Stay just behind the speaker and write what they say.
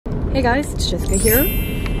Hey guys, it's Jessica here,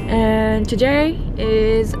 and today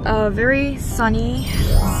is a very sunny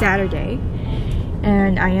Saturday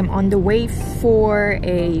and I am on the way for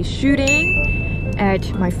a shooting at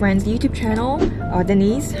my friend's YouTube channel,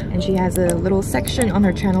 Denise, and she has a little section on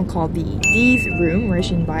her channel called the D's Room where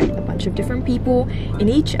she invites a bunch of different people in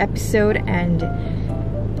each episode and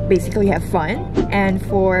basically have fun. And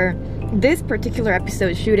for this particular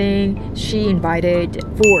episode shooting, she invited 4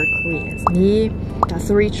 Koreans: me,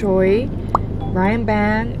 Dasuri Choi, Ryan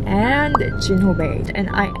Bang, and Jinho Ryan. And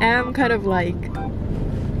I am kind of like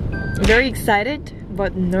very excited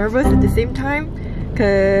but nervous at the same time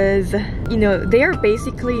because, you know, they are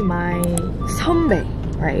basically my sunbae,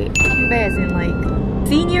 right? Sunbae as in like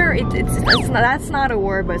senior. That's not a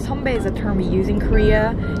word, but sunbae is a term we use in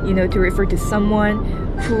Korea, you know, to refer to someone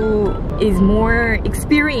who is more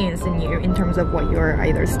experienced than you in terms of what you're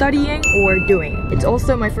either studying or doing. It's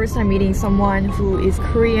also my first time meeting someone who is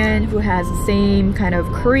Korean, who has the same kind of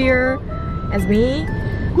career as me,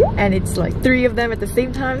 and it's like 3 of them at the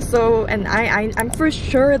same time. So, and I'm for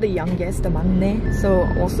sure the youngest, the maknae. So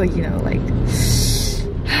also, you know, like,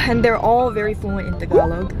 and they're all very fluent in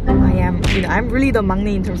Tagalog. I am, you know, I'm really the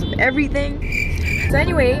maknae in terms of everything. So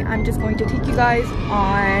anyway, I'm just going to take you guys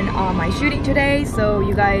on my shooting today, so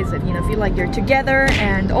you guys, you know, feel like you're together,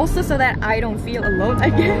 and also so that I don't feel alone, I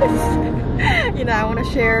guess. You know, I want to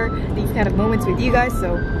share these kind of moments with you guys,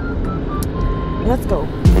 so let's go.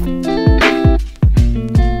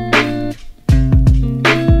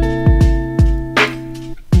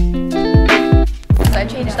 So I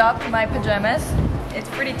changed up my pajamas. It's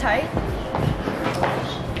pretty tight.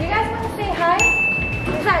 You guys want to say hi?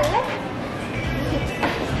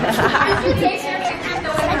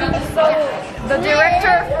 So the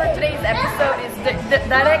director for today's episode is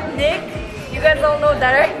Direct Nick. You guys all know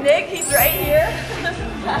Direct Nick. He's right here.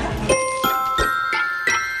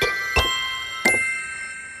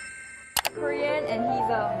 Korean, and he's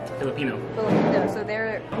Filipino. So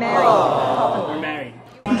they're married. We're married.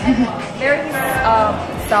 They're his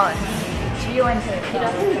sons, Jinho and Say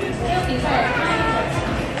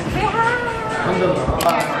hi.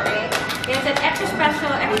 It's an extra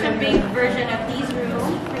special, extra big version of D's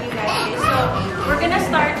Room for you guys. So we're gonna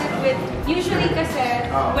start with, usually kasi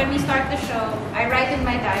when we start the show, I write in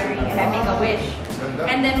my diary and I make a wish.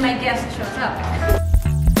 And then my guest shows up.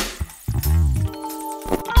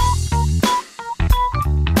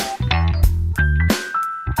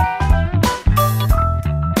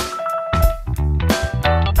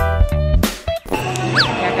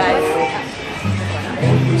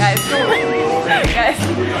 Guys,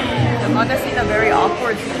 I'm honestly in a very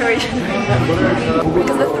awkward situation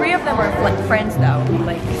because the 3 of them are friends now.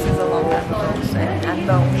 Like, this is a long time ago, and I'm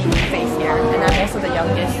the only face here, and I'm also the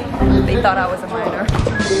youngest. They thought I was a minor.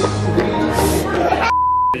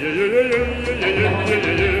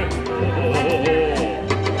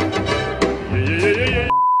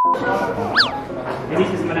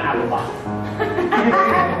 Denise is gonna have a lot.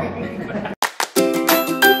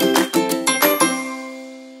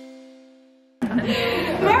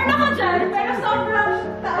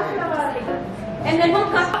 And then we'll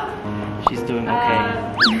cut. She's doing okay.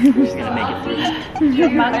 She's gonna make it through. Your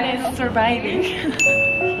maknae is surviving.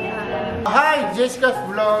 Hi, Jessica's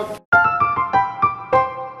vlog.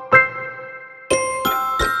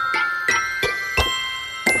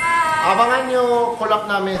 Abangan nyo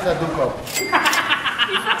collab namin sa Duko. He's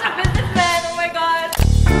such a businessman, oh my god.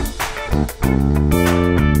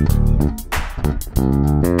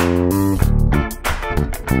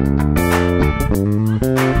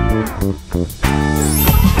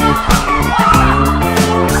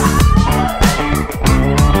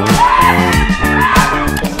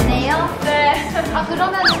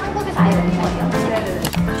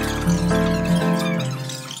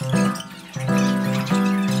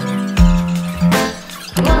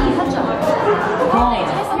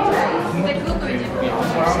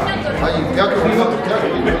 아니, 대학교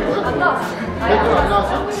안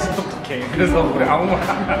나왔어? 똑똑해. 그래서 우리 아무 말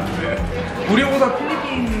하면 안 돼. 우리보다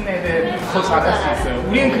필리핀 애들 더 잘할 수 있어요.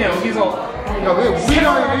 우리는 그냥 여기서 야, 왜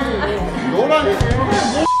우리랑 해? 너랑 해. 1,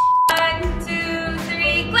 2,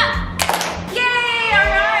 3, clap! Yay!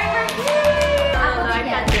 Alright, we're good! No, I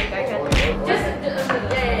can't do it. Just,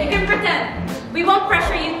 you can pretend. We won't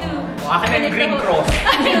pressure you to. 아는 green cross.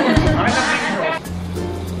 아는 green cross.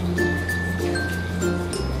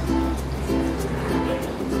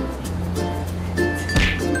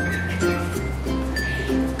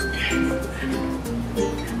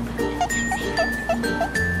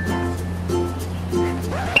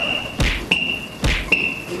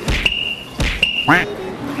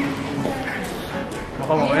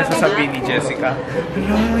 Baka mamaya sasabihin ni Jessica,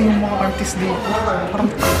 "Hala, yung mga artist dito. Parang...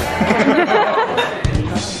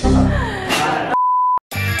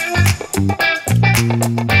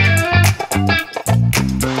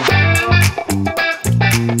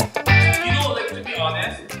 You know, like, to be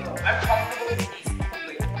honest, I'm comfortable with these,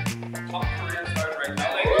 like, top Korean stars right now.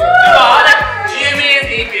 Like, like GMA and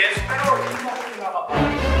ABS. I know what you're talking about.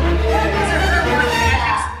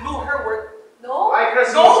 No, her work. No?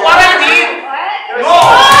 No, what I mean? No!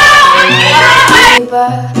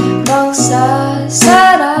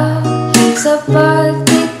 Magsasarap sa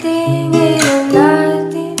pagtitingin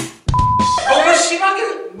natin. 너무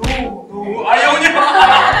심하게 no, ayaw niya.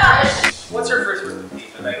 What's your first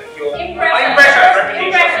reputation? Like your Impression.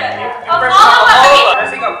 reputation. Of all of us. I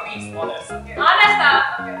think a piece, honest. Honest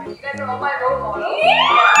stuff. You guys are all my role models.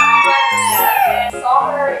 I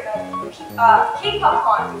saw her in a K-pop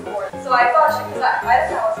con before, so I thought she was. I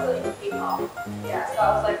didn't know I was still into K-pop. Yeah, so I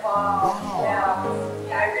was like, wow,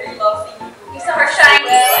 yeah, I really love seeing you. You saw her shine.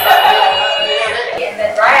 And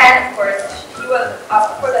then Ryan, of course, he was.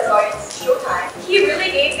 Of course, I saw you in Showtime. He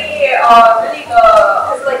really gave me really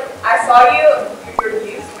because like I saw you your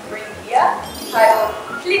news in media titled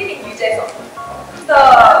 "Philippine Music." The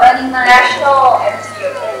national MC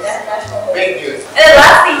of the national. Thank you. And then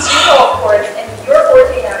lastly, Jinho, of course, and your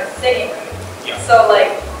forte now is singing. Yeah. So So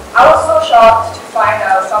like, I was so shocked to find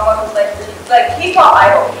out someone who's like really, like K-pop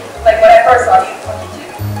idol. Like when I first saw you on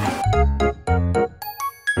YouTube.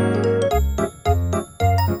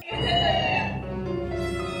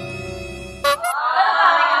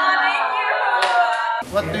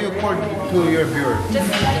 What do you call to your viewer?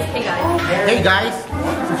 Just hey guys. Hey guys,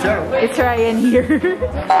 to share. It's Ryan here.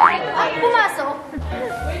 Pumasok.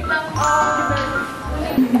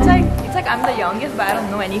 It's like I'm the youngest, but I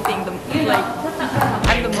don't know anything. Like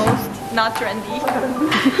I'm the most not trendy.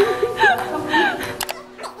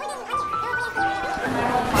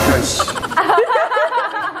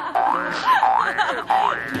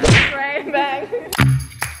 Right back.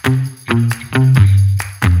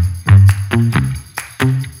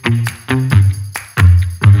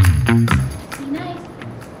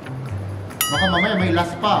 Baka mamaya may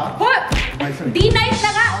last pa. What? Ay, sorry. Be nice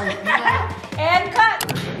na nga. Ay, tingnan. And cut.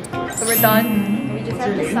 So we're done. We just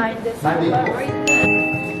have to sign this.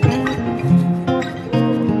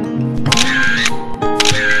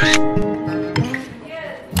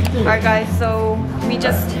 Alright guys, so we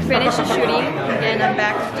just finished the shooting and I'm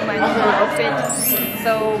back to my normal outfit.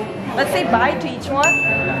 So let's say bye to each one.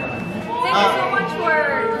 Thank you so much for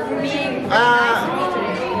being nice to me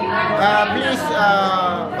today. Please,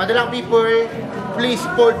 madalang people, please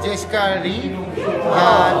support Jessica Lee.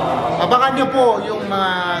 Abangan nyo po yung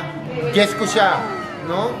mga guest ko siya,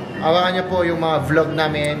 no? Abangan nyo po yung mga vlog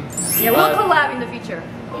namin. Yeah, we'll collab in the future.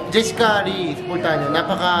 Jessica Lee, supportan nyo.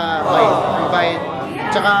 Napaka-bait.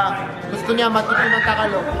 Tsaka gusto niya matutunan ng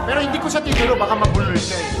Tagalog. Pero hindi ko siya tinuro, baka mabulol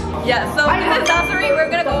siya eh. Yeah, so this is Dasuri.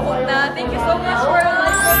 We're gonna go home now. Thank you so much for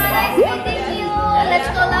Thank you. Let's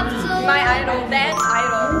go love soon. my idol, dance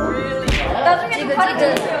idol. Really. Jiggle,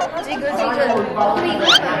 jiggle. Jiggle, jiggle.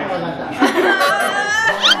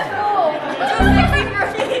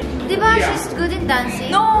 Diba she's good in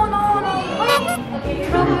dancing? No.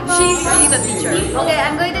 She's really the teacher. Okay,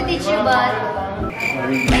 I'm going to teach you, but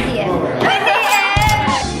BTS.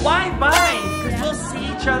 why bye? Because we'll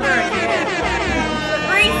see each other again.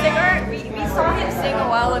 Free singer. We saw him sing a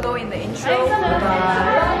while ago in the intro.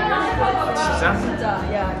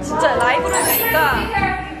 Yeah, 진짜 라이브로 보니까.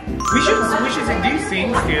 We should sing. Do you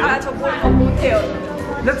sing still? 저 못해요.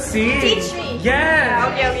 Let's sing. Teach me. Yes.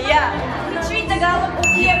 Okay, yeah. Teach me Tagalog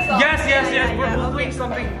OPM song. Yes. We're doing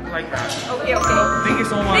something like that. Okay. Thank you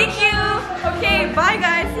so much. Thank you. Okay, bye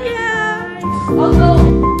guys. See ya.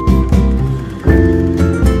 Also,